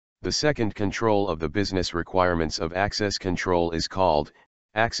The second control of the business requirements of access control is called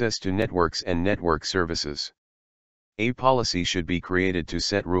access to networks and network services. A policy should be created to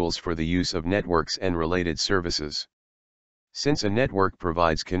set rules for the use of networks and related services. Since a network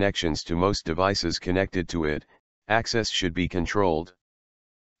provides connections to most devices connected to it, access should be controlled.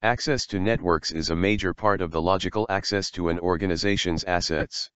 Access to networks is a major part of the logical access to an organization's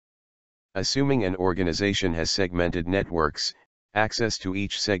assets. Assuming an organization has segmented networks, access to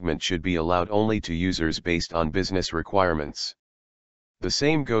each segment should be allowed only to users based on business requirements. The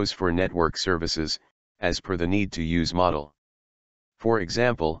same goes for network services, as per the need-to-use model. For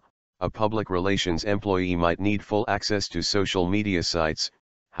example, a public relations employee might need full access to social media sites,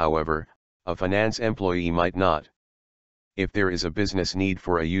 however, a finance employee might not. If there is a business need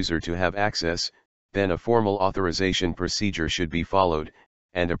for a user to have access, then a formal authorization procedure should be followed,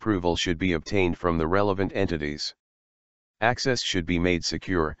 and approval should be obtained from the relevant entities. Access should be made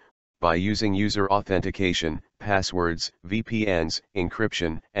secure, by using user authentication, passwords, VPNs,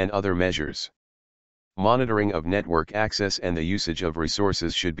 encryption, and other measures. Monitoring of network access and the usage of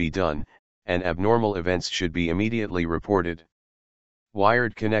resources should be done, and abnormal events should be immediately reported.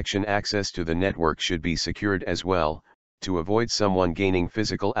 Wired connection access to the network should be secured as well, to avoid someone gaining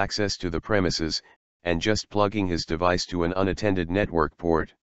physical access to the premises, and just plugging his device to an unattended network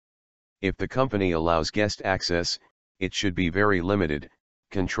port. If the company allows guest access, it should be very limited,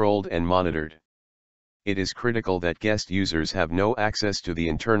 controlled and monitored. It is critical that guest users have no access to the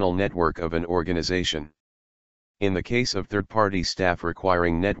internal network of an organization. In the case of third-party staff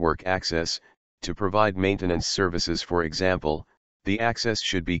requiring network access, to provide maintenance services for example, the access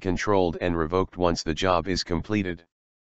should be controlled and revoked once the job is completed.